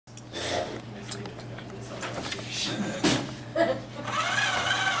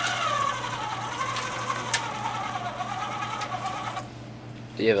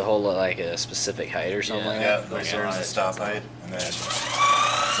Do you have a whole like a specific height or something? Yeah, right here is the stop height, and then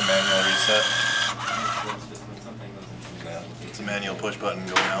it's a manual reset. Yeah, it's a manual push button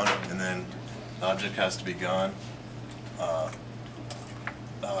go down, and then the object has to be gone.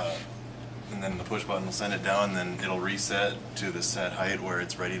 And then the push button will send it down, and then it'll reset to the set height where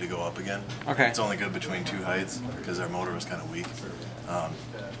it's ready to go up again. Okay. It's only good between two heights because our motor was kind of weak.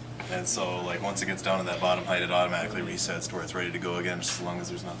 And so, like, once it gets down to that bottom height, it automatically resets to where it's ready to go again, just as long as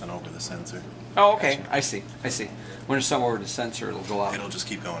there's nothing over the sensor. Oh, okay. I see. I see. When there's something over the sensor, it'll go up. It'll just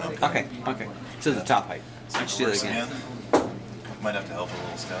keep going up. Okay. Okay. To the top height. Let's do that again. Might have to help a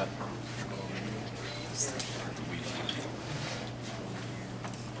little, Scott.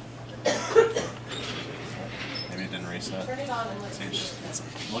 Maybe it didn't reset. Turn it on and let's see,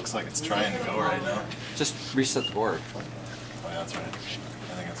 it looks like it's trying to go right now. Just reset the board. Oh yeah, that's right.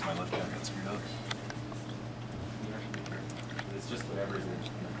 I think that's my lift jack got screwed up. It's just whatever's in.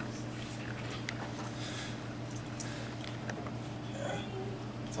 Yeah,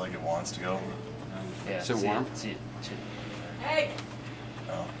 it's like it wants to go. Yeah. Is it warm? Hey!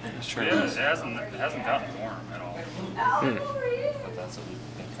 No. Let's try Yeah, this. it hasn't gotten warm at all. But that's what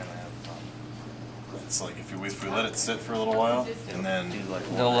we've been kind of having a problem. It's like if we let it sit for a little while, and then Do like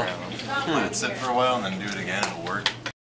They'll- one round. let it sit for a while, and then do it again, it'll work.